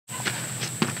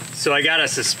So I got a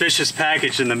suspicious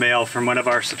package in the mail from one of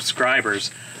our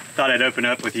subscribers. Thought I'd open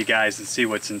up with you guys and see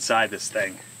what's inside this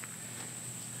thing.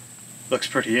 Looks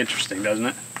pretty interesting, doesn't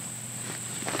it?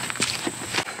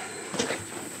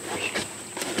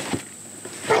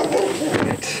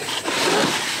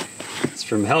 It's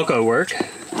from Helko Werk.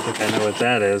 I think I know what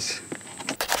that is.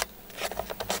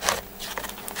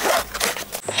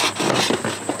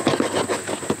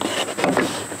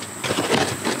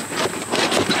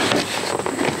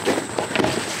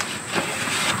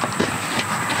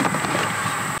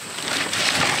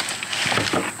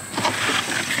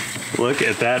 Look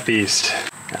at that beast.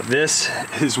 Now this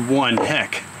is one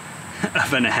heck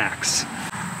of an axe.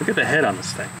 Look at the head on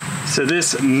this thing. So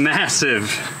this massive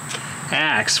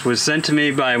axe was sent to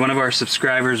me by one of our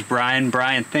subscribers, Brian.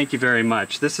 Brian, thank you very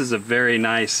much. This is a very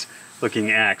nice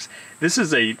looking axe. This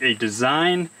is a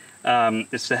design,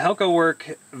 it's the Helko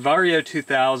Werk Vario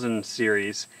 2000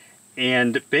 series,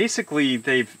 and basically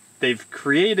they've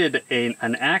created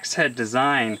an axe head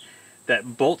design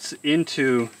that bolts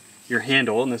into your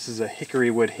handle, and this is a hickory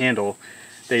wood handle.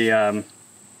 They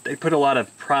put a lot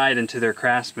of pride into their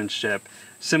craftsmanship,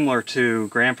 similar to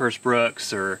Gramfors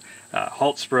Brooks or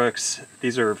Haltsbrooks.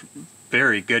 These are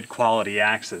very good quality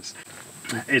axes.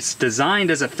 It's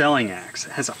designed as a felling axe.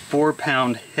 It has a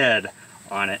 4-pound head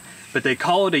on it, but they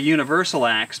call it a universal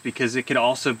axe because it can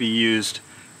also be used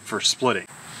for splitting.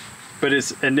 But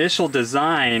its initial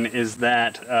design is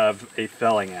that of a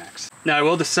felling axe. Now I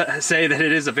will say that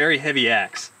it is a very heavy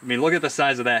axe. I mean, look at the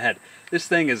size of that head. This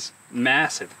thing is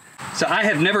massive. So I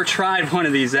have never tried one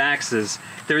of these axes.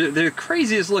 They're the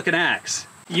craziest looking axe.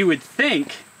 You would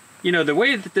think, you know, the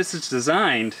way that this is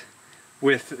designed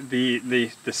with the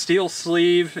steel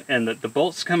sleeve and the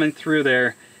bolts coming through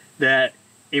there, that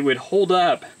it would hold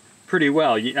up pretty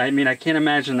well. I mean, I can't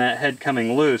imagine that head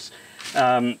coming loose.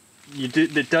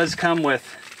 It does come with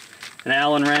an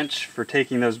Allen wrench for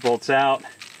taking those bolts out.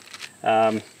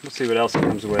 Let's see what else it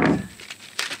comes with.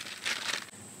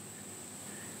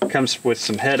 It comes with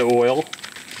some head oil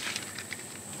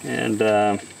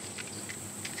and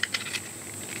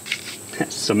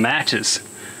some matches.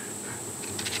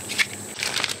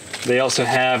 They also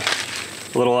have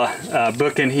a little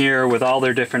book in here with all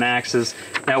their different axes.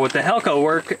 Now with the Helko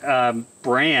Werk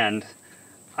brand,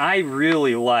 I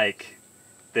really like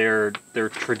their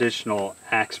traditional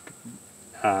axe,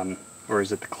 or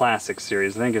is it the classic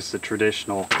series? I think it's the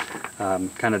traditional,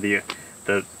 kind of the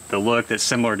look that's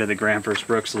similar to the Gramfors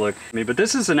Brooks look. But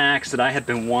this is an axe that I had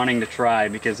been wanting to try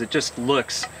because it just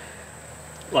looks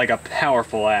like a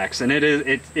powerful axe, and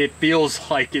it feels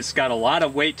like it's got a lot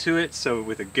of weight to it. So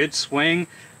with a good swing,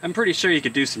 I'm pretty sure you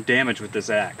could do some damage with this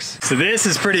axe. So this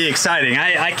is pretty exciting.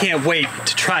 I can't wait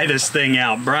to try this thing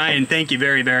out. Brian, thank you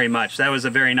very, very much. That was a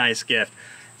very nice gift.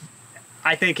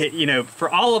 I think, you know,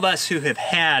 for all of us who have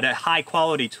had a high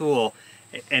quality tool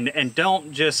and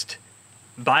don't just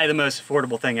buy the most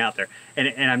affordable thing out there,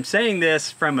 and I'm saying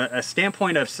this from a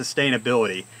standpoint of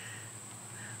sustainability,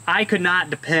 I could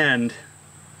not depend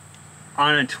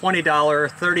on a $20,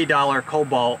 $30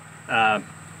 cobalt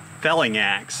felling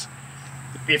axe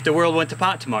if the world went to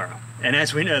pot tomorrow. And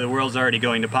as we know, the world's already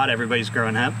going to pot, everybody's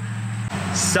growing up.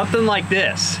 Something like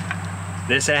this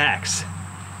axe,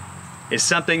 is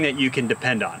something that you can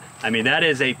depend on. I mean, that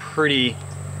is a pretty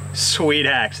sweet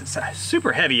axe. It's a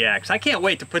super heavy axe. I can't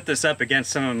wait to put this up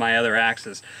against some of my other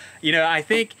axes. You know, I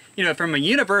think, you know, from a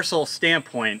universal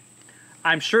standpoint,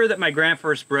 I'm sure that my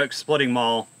Gramfors Brooks splitting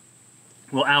maul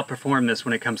will outperform this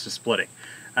when it comes to splitting.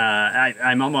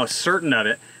 I'm almost certain of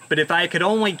it. But if I could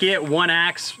only get one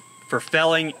axe for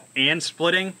felling and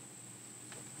splitting,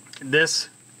 this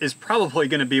is probably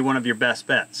going to be one of your best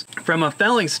bets. From a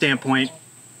felling standpoint,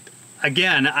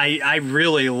 again, I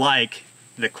really like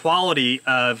the quality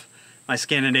of my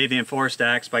Scandinavian Forest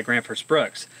Axe by Gramfors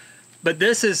Brooks. But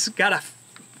this has got a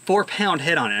 4-pound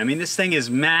head on it. I mean, this thing is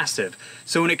massive.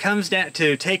 So when it comes down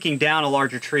to taking down a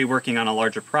larger tree, working on a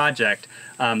larger project,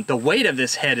 the weight of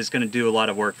this head is going to do a lot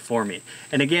of work for me.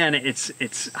 And again,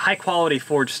 it's high quality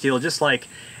forged steel, just like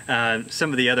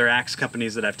some of the other axe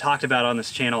companies that I've talked about on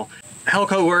this channel.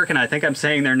 Helko Werk, and I think I'm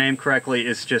saying their name correctly,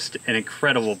 is just an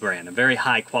incredible brand, a very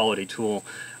high quality tool.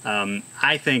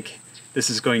 I think this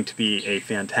is going to be a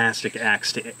fantastic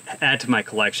axe to add to my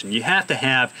collection. You have to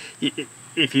have,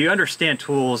 if you understand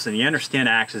tools and you understand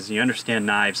axes and you understand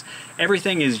knives,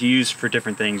 everything is used for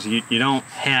different things. You don't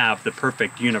have the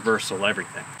perfect universal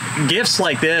everything. Gifts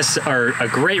like this are a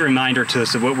great reminder to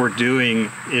us of what we're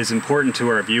doing is important to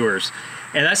our viewers.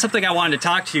 And that's something I wanted to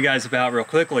talk to you guys about real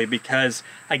quickly, because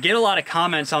I get a lot of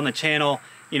comments on the channel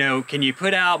you know, can you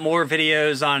put out more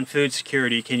videos on food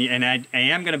security? Can you? And I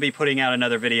am going to be putting out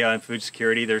another video on food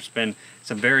security. There's been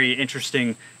some very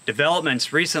interesting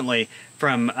developments recently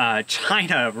from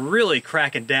China really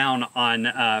cracking down on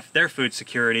their food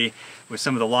security with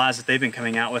some of the laws that they've been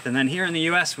coming out with. And then here in the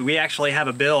US, we actually have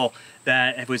a bill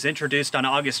that was introduced on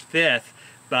August 5th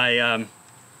by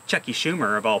Chucky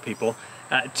Schumer, of all people,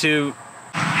 to,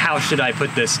 how should I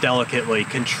put this delicately,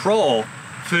 control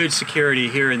food security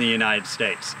here in the United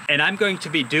States. And I'm going to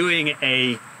be doing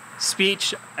a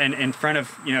speech in front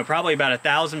of, you know, probably about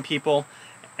 1,000 people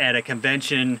at a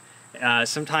convention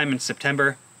sometime in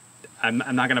September. I'm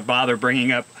not going to bother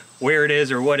bringing up where it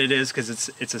is or what it is, because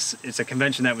it's a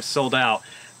convention that was sold out.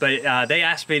 But they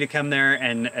asked me to come there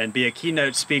and be a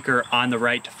keynote speaker on the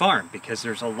right to farm, because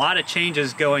there's a lot of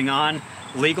changes going on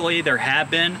legally. There have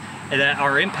been, that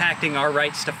are impacting our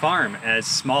rights to farm as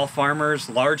small farmers,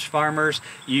 large farmers.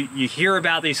 You hear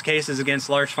about these cases against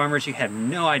large farmers, you have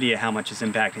no idea how much is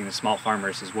impacting the small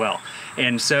farmers as well.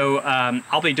 And so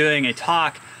I'll be doing a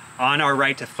talk on our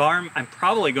right to farm. I'm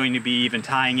probably going to be even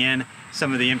tying in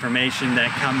some of the information that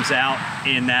comes out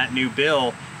in that new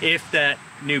bill, if that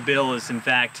new bill is in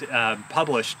fact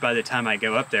published by the time I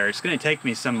go up there. It's going to take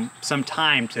me some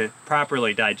time to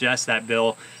properly digest that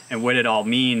bill and what it all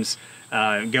means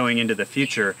going into the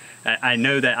future. I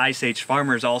know that Ice Age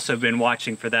farmers also have been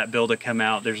watching for that bill to come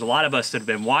out. There's a lot of us that have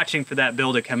been watching for that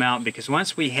bill to come out, because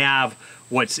once we have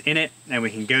what's in it and we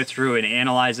can go through and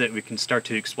analyze it, we can start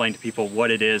to explain to people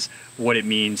what it is, what it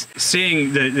means.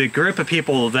 Seeing the group of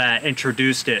people that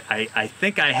introduced it, I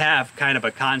think I have kind of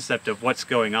a concept of what's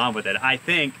going on with it. I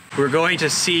think we're going to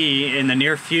see in the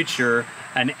near future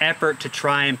an effort to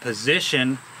try and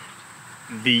position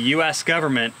the US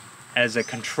government as a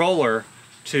controller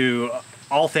to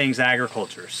all things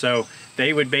agriculture. So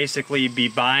they would basically be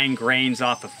buying grains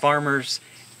off of farmers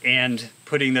and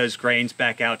putting those grains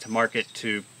back out to market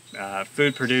to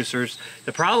food producers.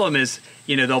 The problem is,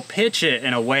 you know, they'll pitch it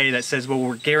in a way that says, well,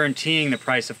 we're guaranteeing the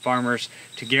price of farmers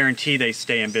to guarantee they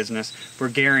stay in business. We're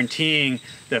guaranteeing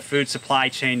the food supply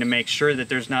chain to make sure that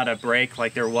there's not a break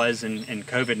like there was in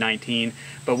COVID-19.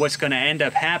 But what's going to end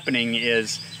up happening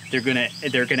is they're going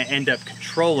to end up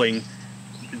controlling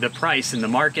the price in the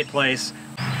marketplace.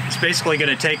 It's basically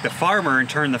going to take the farmer and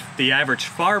turn the average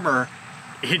farmer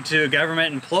into a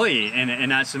government employee, in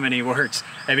not so many words.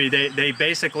 I mean, they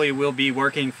basically will be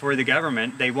working for the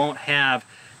government. There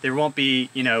won't be,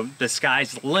 you know, the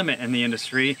sky's the limit in the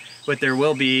industry. What there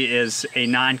will be is a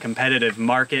non-competitive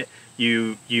market.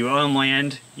 You own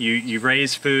land, you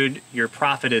raise food, your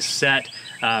profit is set.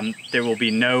 There will be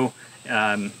no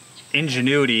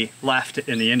ingenuity left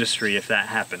in the industry if that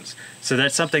happens. So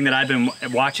that's something that I've been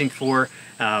watching for,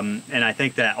 and I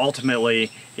think that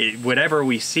ultimately, whatever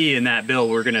we see in that bill,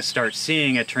 we're going to start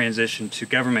seeing a transition to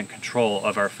government control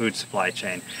of our food supply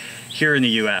chain here in the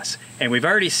US. And we've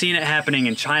already seen it happening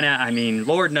in China. I mean,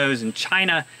 Lord knows, in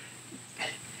China,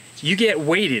 you get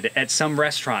weighted at some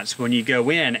restaurants when you go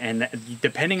in, and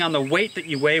depending on the weight that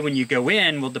you weigh when you go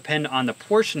in will depend on the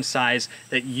portion size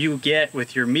that you get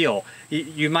with your meal.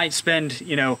 You might spend,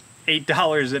 you know,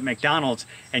 $8 at McDonald's,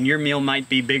 and your meal might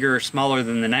be bigger or smaller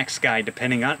than the next guy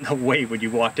depending on the weight when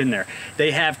you walked in there.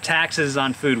 They have taxes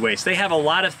on food waste. They have a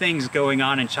lot of things going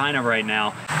on in China right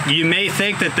now. You may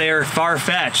think that they're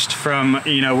far-fetched from,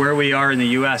 you know, where we are in the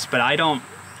US, but I don't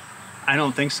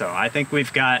think so. I think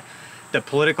we've got the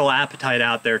political appetite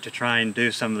out there to try and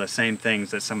do some of the same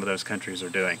things that some of those countries are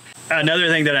doing. Another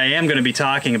thing that I am going to be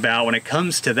talking about when it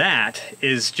comes to that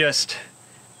is just,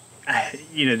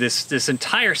 you know, this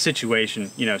entire situation,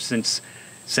 you know, since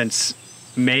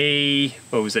May,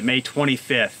 what was it, May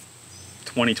 25th,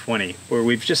 2020, where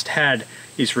we've just had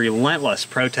these relentless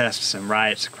protests and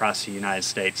riots across the United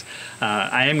States.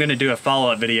 I am going to do a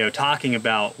follow-up video talking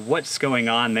about what's going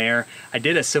on there. I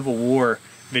did a Civil War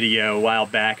video a while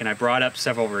back, and I brought up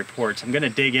several reports. I'm going to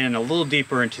dig in a little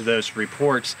deeper into those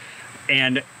reports,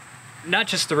 and not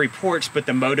just the reports, but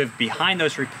the motive behind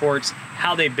those reports,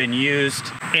 how they've been used,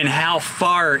 and how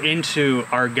far into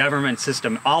our government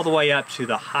system, all the way up to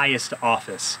the highest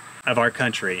office of our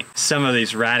country, some of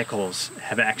these radicals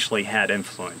have actually had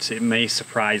influence. It may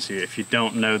surprise you. If you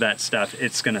don't know that stuff,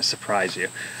 it's going to surprise you.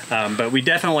 But we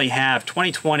definitely have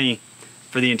 2020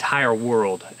 for the entire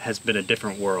world has been a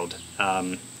different world,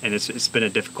 and it's been a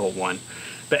difficult one.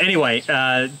 But anyway,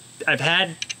 I've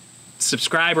had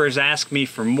subscribers ask me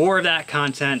for more of that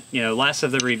content, you know, less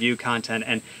of the review content,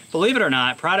 and believe it or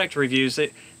not, product reviews,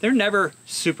 they're never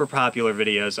super popular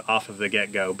videos off of the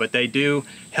get-go, but they do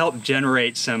help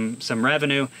generate some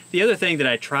revenue. The other thing that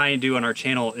I try and do on our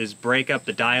channel is break up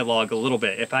the dialogue a little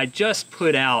bit. If I just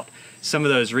put out some of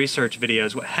those research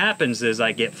videos, what happens is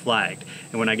I get flagged.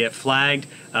 And when I get flagged,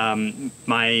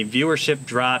 my viewership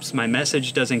drops, my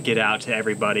message doesn't get out to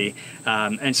everybody.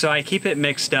 And so I keep it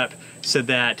mixed up so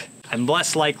that I'm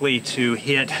less likely to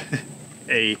hit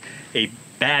a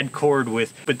bad chord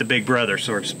with the big brother,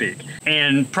 so to speak.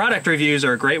 And product reviews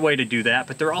are a great way to do that,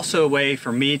 but they're also a way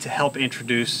for me to help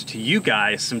introduce to you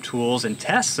guys some tools and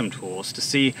test some tools to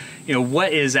see, you know,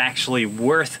 what is actually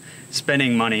worth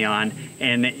spending money on,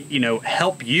 and, you know,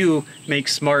 help you make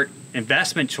smart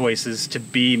investment choices to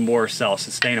be more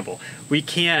self-sustainable. We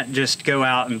can't just go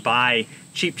out and buy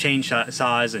cheap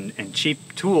chainsaws and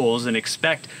cheap tools and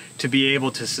expect to be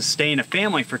able to sustain a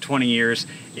family for 20 years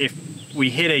if we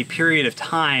hit a period of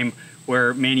time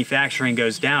where manufacturing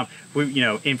goes down. You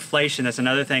know, inflation, that's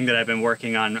another thing that I've been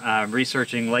working on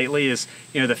researching lately is,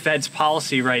 you know, the Fed's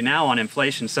policy right now on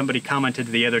inflation. Somebody commented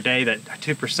the other day that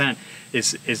 2%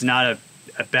 is not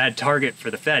a bad target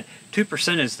for the Fed.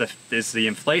 2% is the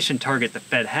inflation target the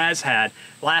Fed has had.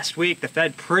 Last week, the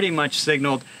Fed pretty much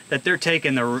signaled that they're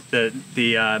taking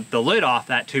the lid off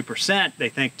that 2%. They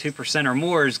think 2% or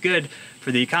more is good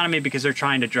for the economy because they're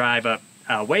trying to drive up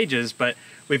wages. But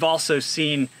we've also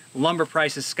seen lumber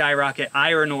prices skyrocket,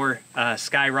 iron ore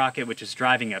skyrocket, which is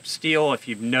driving up steel. If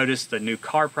you've noticed, the new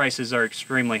car prices are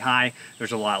extremely high.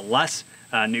 There's a lot less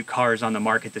new cars on the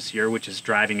market this year, which is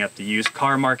driving up the used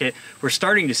car market. We're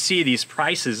starting to see these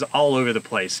prices all over the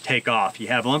place take off. You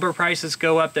have lumber prices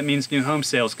go up, that means new home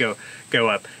sales go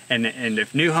up. And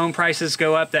if new home prices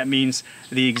go up, that means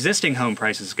the existing home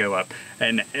prices go up.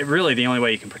 And really the only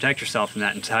way you can protect yourself from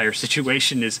that entire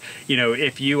situation is, you know,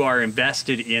 if you are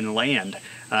invested in land.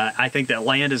 I think that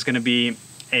land is going to be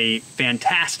a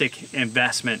fantastic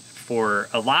investment for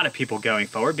a lot of people going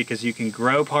forward because you can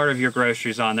grow part of your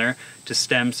groceries on there to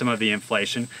stem some of the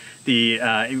inflation.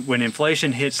 When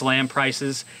inflation hits land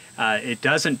prices, it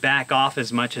doesn't back off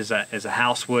as much as a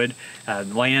house would.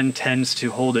 Land tends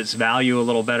to hold its value a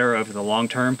little better over the long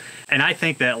term. And I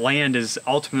think that land is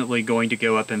ultimately going to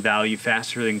go up in value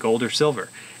faster than gold or silver.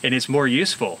 And it's more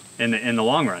useful in the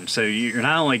long run. So you're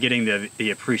not only getting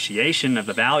the appreciation of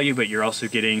the value, but you're also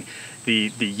getting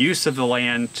the use of the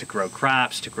land to grow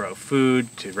crops, to grow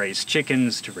food, to raise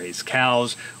chickens, to raise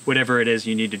cows, whatever it is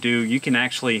you need to do. You can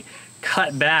actually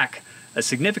cut back a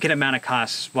significant amount of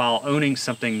costs while owning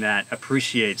something that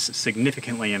appreciates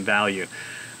significantly in value.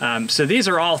 So these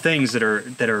are all things that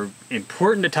are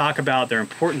important to talk about. They're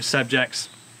important subjects,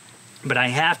 but I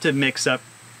have to mix up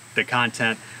the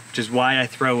content, which is why I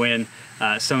throw in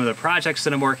some of the projects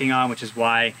that I'm working on, which is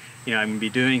why, you know, I'm going to be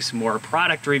doing some more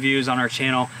product reviews on our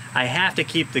channel. I have to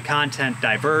keep the content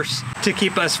diverse to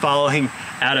keep us following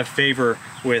out of favor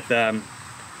with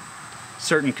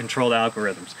certain controlled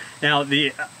algorithms. Now,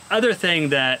 the other thing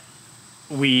that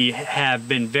we have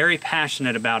been very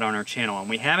passionate about on our channel, and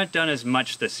we haven't done as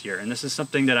much this year, and this is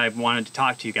something that I've wanted to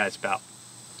talk to you guys about.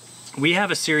 We have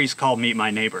a series called Meet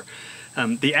My Neighbor.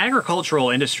 The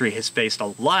agricultural industry has faced a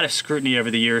lot of scrutiny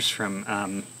over the years,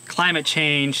 from climate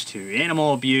change to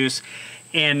animal abuse,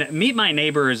 and Meet My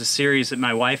Neighbor is a series that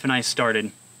my wife and I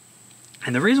started.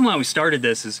 And the reason why we started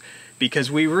this is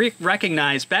because we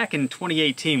recognized back in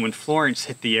 2018 when Florence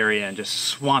hit the area and just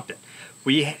swamped it.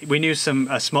 We knew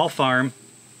a small farm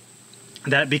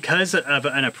that, because of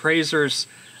an appraiser's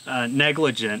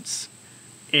negligence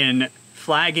in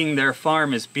flagging their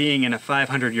farm as being in a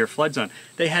 500-year flood zone,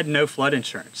 they had no flood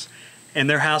insurance, and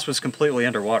their house was completely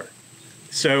underwater.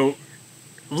 So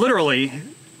literally,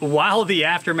 while the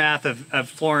aftermath of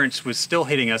Florence was still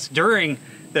hitting us, during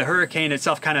the hurricane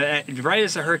itself, kind of right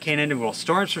as the hurricane ended, while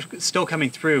storms were still coming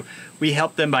through, we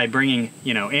helped them by bringing,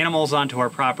 you know, animals onto our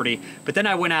property. But then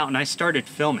I went out and I started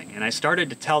filming, and I started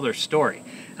to tell their story.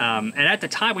 And at the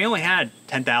time, we only had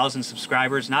 10,000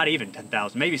 subscribers, not even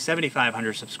 10,000, maybe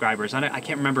 7,500 subscribers. I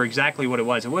can't remember exactly what it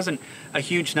was. It wasn't a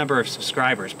huge number of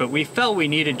subscribers, but we felt we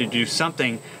needed to do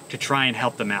something to try and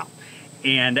help them out.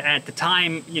 And at the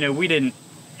time, you know, we didn't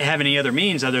have any other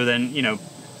means other than, you know,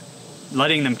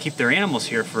 letting them keep their animals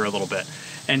here for a little bit.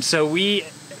 And so we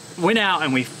went out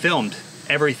and we filmed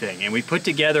everything, and we put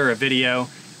together a video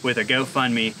with a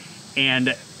GoFundMe,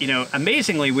 and, you know,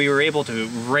 amazingly, we were able to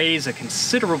raise a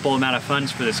considerable amount of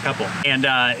funds for this couple. And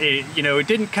you know, it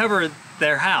didn't cover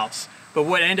their house, but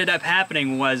what ended up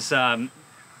happening was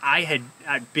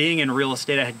being in real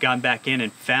estate, I had gone back in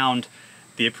and found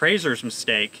the appraiser's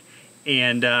mistake,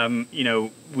 and you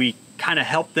know, we kind of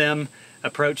helped them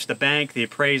approach the bank, the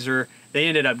appraiser. They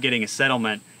ended up getting a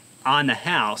settlement on the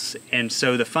house, and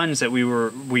so the funds that we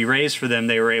raised for them,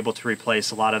 they were able to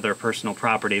replace a lot of their personal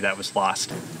property that was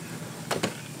lost.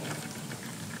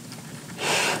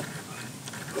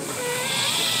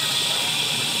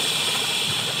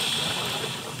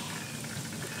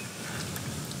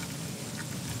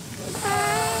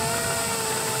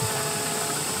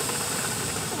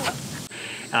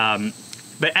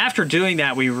 But after doing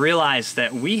that, we realized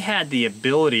that we had the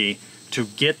ability to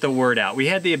get the word out. We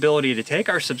had the ability to take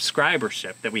our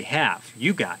subscribership that we have,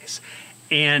 you guys,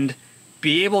 and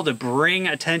be able to bring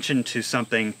attention to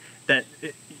something that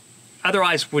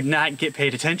otherwise would not get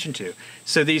paid attention to.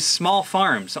 So these small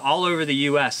farms all over the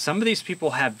US, some of these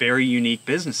people have very unique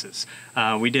businesses.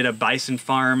 We did a bison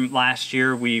farm last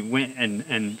year. We went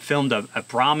and filmed a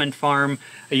Brahmin farm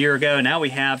a year ago. Now we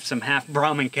have some half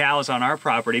Brahmin cows on our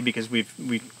property because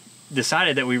we've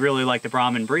decided that we really like the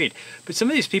Brahmin breed. But some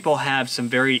of these people have some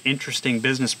very interesting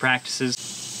business practices.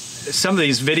 Some of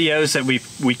these videos that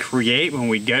we create when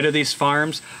we go to these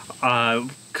farms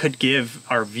could give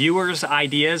our viewers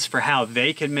ideas for how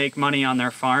they could make money on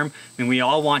their farm. I mean, we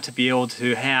all want to be able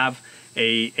to have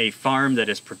a farm that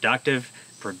is productive,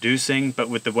 producing, but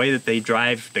with the way that they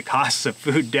drive the costs of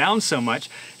food down so much,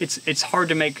 it's hard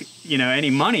to make, you know, any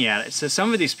money at it. So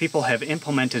some of these people have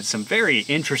implemented some very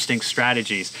interesting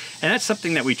strategies, and that's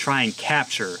something that we try and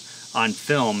capture on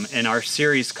film in our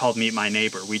series called Meet My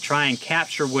Neighbor. We try and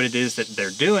capture what it is that they're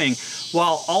doing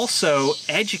while also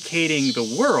educating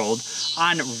the world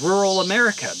on rural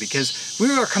America, because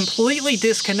we are completely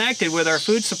disconnected with our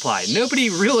food supply. Nobody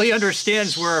really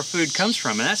understands where our food comes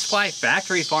from, and that's why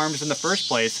factory farms in the first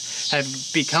place have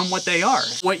become what they are.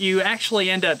 What you actually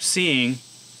end up seeing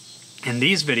in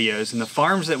these videos and the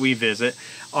farms that we visit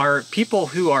are people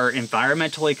who are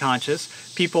environmentally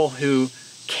conscious, people who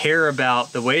care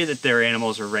about the way that their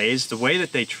animals are raised, the way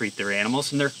that they treat their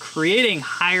animals, and they're creating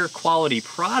higher quality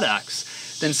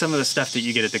products than some of the stuff that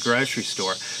you get at the grocery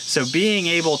store. So being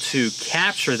able to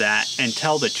capture that and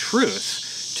tell the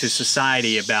truth to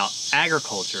society about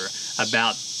agriculture,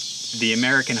 about the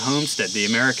American homestead, the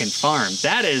American farm,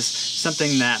 that is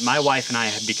something that my wife and I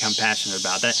have become passionate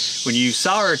about. That when you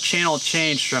saw our channel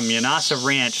change from Yanasa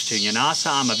Ranch to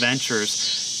Yanasa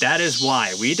Ventures, that is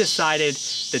why we decided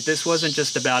that this wasn't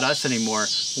just about us anymore.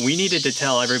 We needed to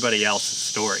tell everybody else's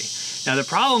story. Now, the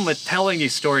problem with telling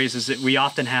these stories is that we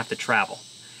often have to travel.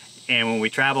 And when we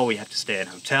travel, we have to stay in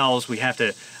hotels. We have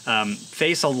to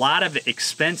face a lot of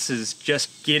expenses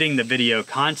just getting the video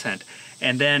content.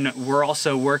 And then we're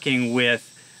also working with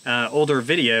older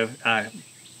video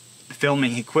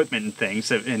filming equipment and things.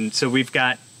 And so we've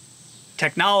got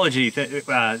technology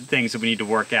things that we need to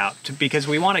work out because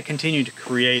we want to continue to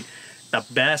create the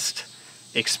best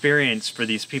experience for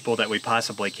these people that we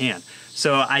possibly can.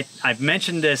 So I've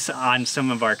mentioned this on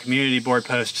some of our community board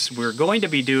posts. We're going to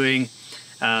be doing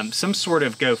some sort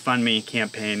of GoFundMe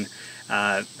campaign.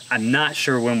 I'm not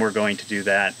sure when we're going to do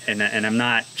that, and I'm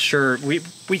not sure,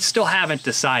 we still haven't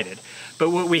decided.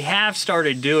 But what we have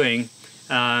started doing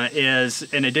is,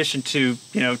 in addition to,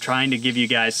 you know, trying to give you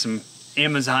guys some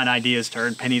Amazon ideas to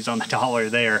earn pennies on the dollar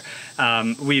there,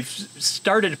 we've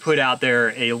started to put out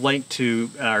there a link to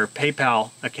our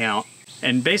PayPal account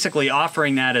and basically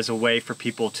offering that as a way for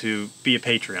people to be a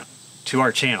Patreon to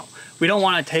our channel. We don't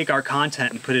want to take our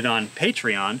content and put it on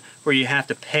Patreon where you have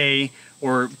to pay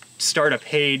or start a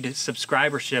paid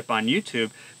subscribership on YouTube,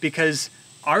 because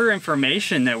our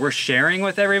information that we're sharing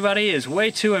with everybody is way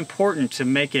too important to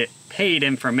make it paid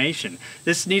information.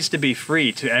 This needs to be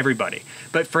free to everybody.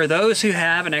 But for those who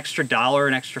have an extra $1,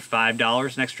 an extra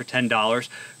 $5, an extra $10,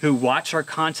 who watch our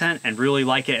content and really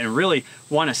like it and really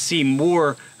want to see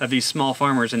more of these small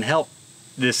farmers and help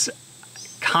this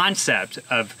concept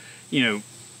of, you know,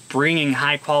 bringing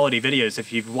high quality videos.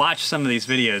 If you've watched some of these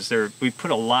videos, we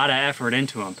put a lot of effort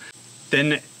into them.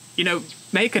 Then, you know,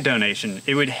 make a donation.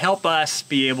 It would help us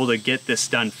be able to get this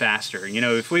done faster. You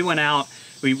know, if we went out,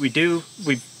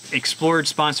 we've explored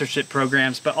sponsorship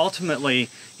programs, but ultimately,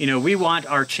 you know, we want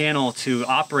our channel to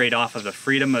operate off of the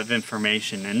freedom of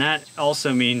information. And that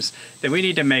also means that we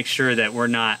need to make sure that we're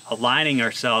not aligning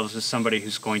ourselves with somebody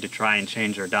who's going to try and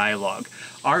change our dialogue.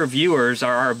 Our viewers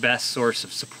are our best source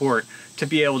of support to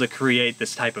be able to create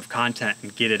this type of content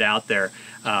and get it out there.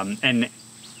 And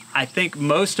I think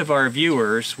most of our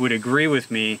viewers would agree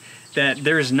with me that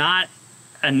there's not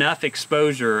enough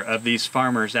exposure of these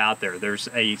farmers out there. There's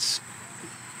a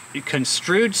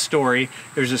construed story,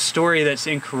 there's a story that's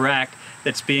incorrect,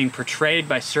 that's being portrayed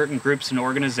by certain groups and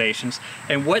organizations,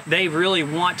 and what they really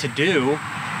want to do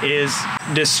is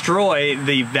destroy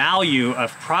the value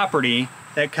of property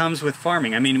that comes with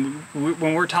farming. I mean,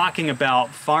 when we're talking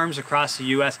about farms across the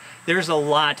US, there's a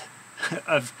lot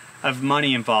of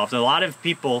money involved. A lot of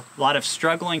people, a lot of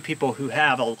struggling people who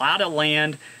have a lot of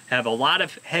land, have a lot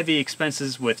of heavy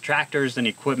expenses with tractors and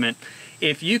equipment.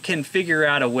 If you can figure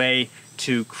out a way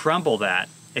to crumble that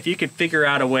if you could figure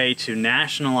out a way to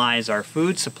nationalize our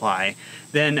food supply,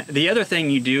 then the other thing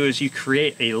you do is you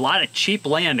create a lot of cheap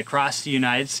land across the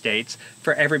United States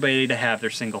for everybody to have their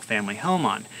single family home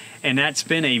on. And that's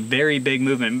been a very big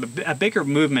movement, a bigger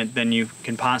movement than you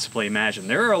can possibly imagine.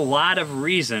 There are a lot of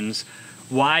reasons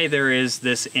why there is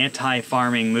this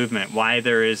anti-farming movement, why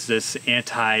there is this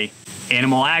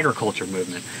anti-animal agriculture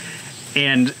movement.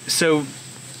 And so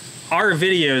our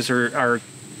videos are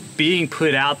being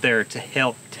put out there to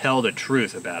help tell the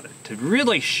truth about it, to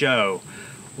really show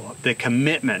the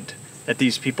commitment that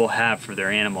these people have for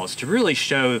their animals, to really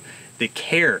show the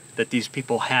care that these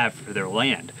people have for their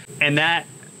land. And that,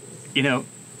 you know,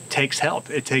 takes help.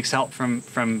 It takes help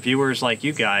from viewers like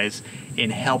you guys in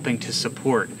helping to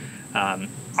support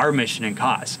our mission and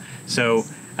cause. So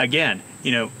again,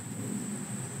 you know,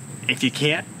 if you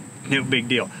can't, no big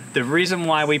deal. The reason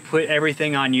why we put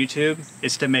everything on YouTube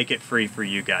is to make it free for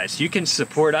you guys. You can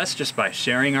support us just by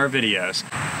sharing our videos.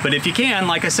 But if you can,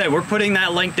 like I said, we're putting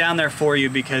that link down there for you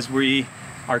because we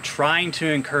are trying to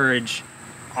encourage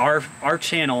our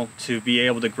channel to be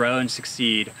able to grow and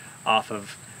succeed off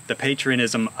of the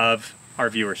patriotism of our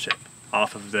viewership,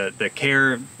 off of the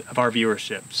care of our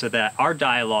viewership, so that our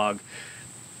dialogue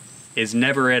is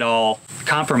never at all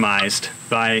compromised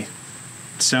by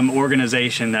some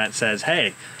organization that says,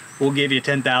 hey, we'll give you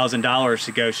 $10,000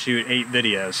 to go shoot 8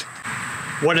 videos.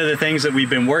 One of the things that we've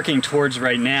been working towards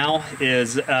right now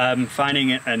is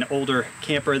finding an older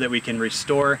camper that we can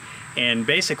restore, and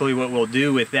basically what we'll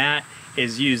do with that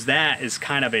is use that as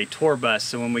kind of a tour bus.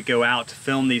 So when we go out to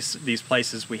film these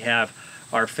places, we have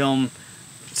our film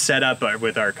set up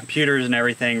with our computers and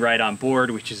everything right on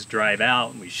board. We just drive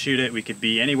out and we shoot it. We could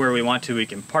be anywhere we want to. We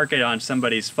can park it on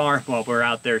somebody's farm while we're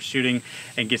out there shooting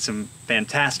and get some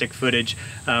fantastic footage.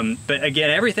 But again,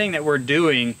 everything that we're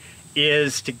doing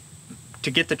is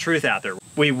to get the truth out there.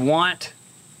 We want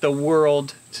the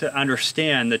world to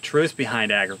understand the truth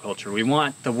behind agriculture. We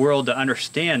want the world to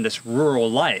understand this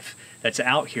rural life that's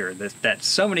out here that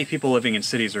so many people living in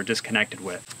cities are disconnected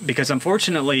with. Because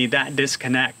unfortunately, that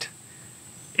disconnect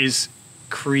is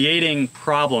creating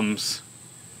problems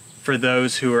for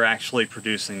those who are actually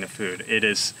producing the food. It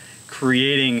is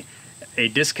creating a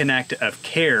disconnect of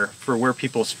care for where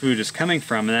people's food is coming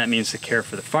from, and that means the care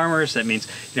for the farmers. That means,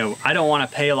 you know, I don't want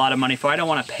to pay a lot of money I don't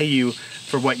want to pay you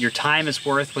for what your time is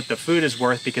worth, what the food is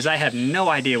worth, because I have no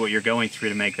idea what you're going through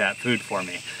to make that food for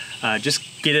me.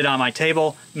 Just get it on my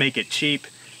table, make it cheap.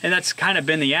 And that's kind of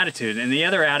been the attitude. And the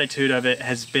other attitude of it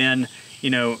has been, you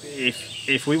know,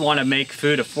 if we want to make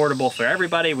food affordable for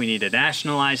everybody, we need to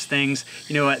nationalize things.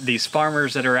 You know what, these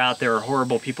farmers that are out there are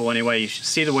horrible people anyway. You should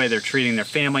see the way they're treating their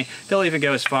family. They'll even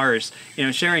go as far as, you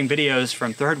know, sharing videos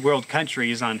from third world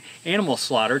countries on animal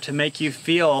slaughter to make you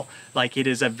feel like it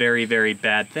is a very, very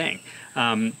bad thing.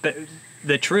 But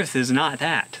the truth is not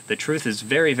that. The truth is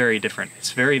very, very different.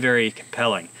 It's very, very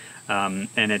compelling. And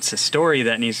it's a story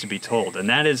that needs to be told. And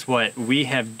that is what we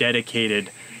have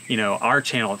dedicated, you know, our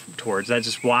channel towards. That's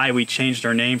just why we changed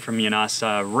our name from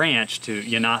Yanasa Ranch to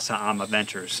Yanasa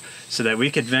Ventures, so that we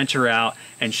could venture out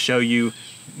and show you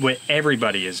what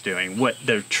everybody is doing, what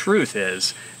the truth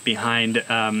is behind,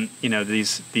 you know,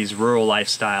 these rural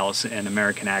lifestyles in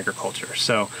American agriculture.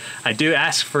 So I do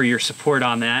ask for your support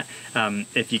on that.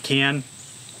 If you can,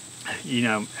 you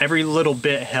know, every little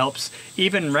bit helps.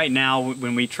 Even right now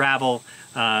when we travel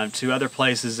to other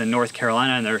places in North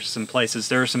Carolina, and there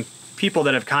are some people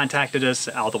that have contacted us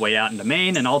all the way out into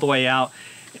Maine and all the way out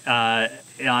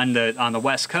on the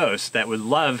West Coast that would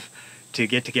love to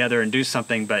get together and do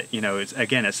something. But, you know, it's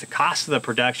the cost of the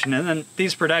production, and then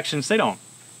these productions, they don't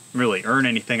really earn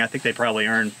anything. I think they probably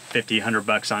earn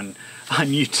 $50-100 on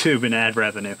YouTube in ad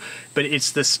revenue. But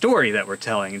it's the story that we're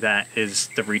telling that is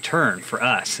the return for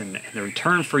us, and the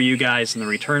return for you guys, and the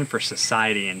return for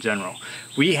society in general.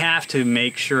 We have to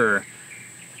make sure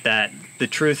that the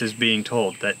truth is being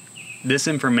told, that this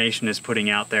information is putting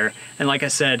out there. And like I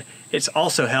said, it's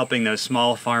also helping those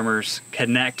small farmers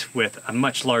connect with a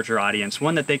much larger audience,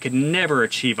 one that they could never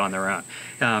achieve on their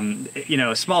own. You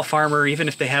know, a small farmer, even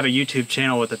if they have a YouTube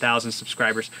channel with 1,000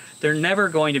 subscribers, they're never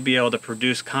going to be able to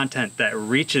produce content that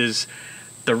reaches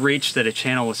the reach that a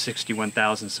channel with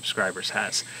 61,000 subscribers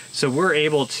has. So we're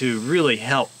able to really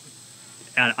help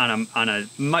on a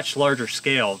much larger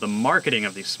scale the marketing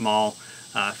of these small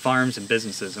farms and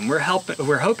businesses, and we're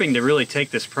hoping to really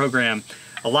take this program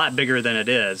a lot bigger than it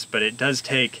is, but it does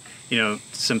take, you know,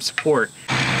 some support.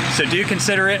 So do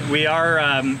consider it. We are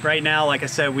right now, like I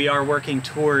said, we are working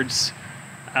towards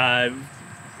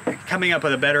coming up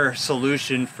with a better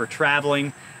solution for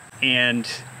traveling, and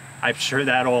I'm sure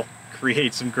that'll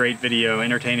create some great video,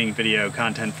 entertaining video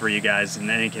content for you guys in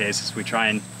any case, as we try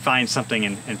and find something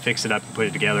and fix it up and put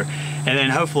it together. And then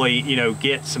hopefully, you know,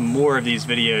 get some more of these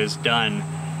videos done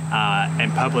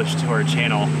and published to our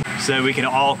channel so that we can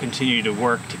all continue to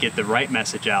work to get the right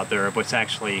message out there of what's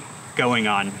actually going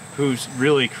on, who's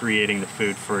really creating the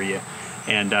food for you,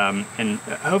 and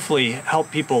hopefully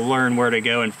help people learn where to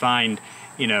go and find,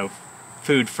 you know,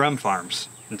 food from farms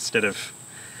instead of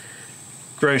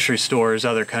grocery stores,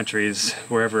 other countries,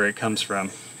 wherever it comes from.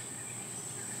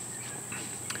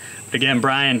 Again,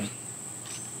 Brian,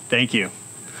 thank you.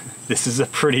 This is a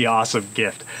pretty awesome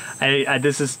gift.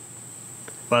 This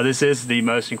is the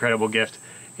most incredible gift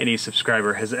any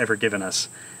subscriber has ever given us.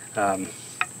 I'm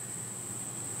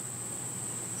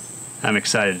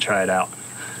excited to try it out.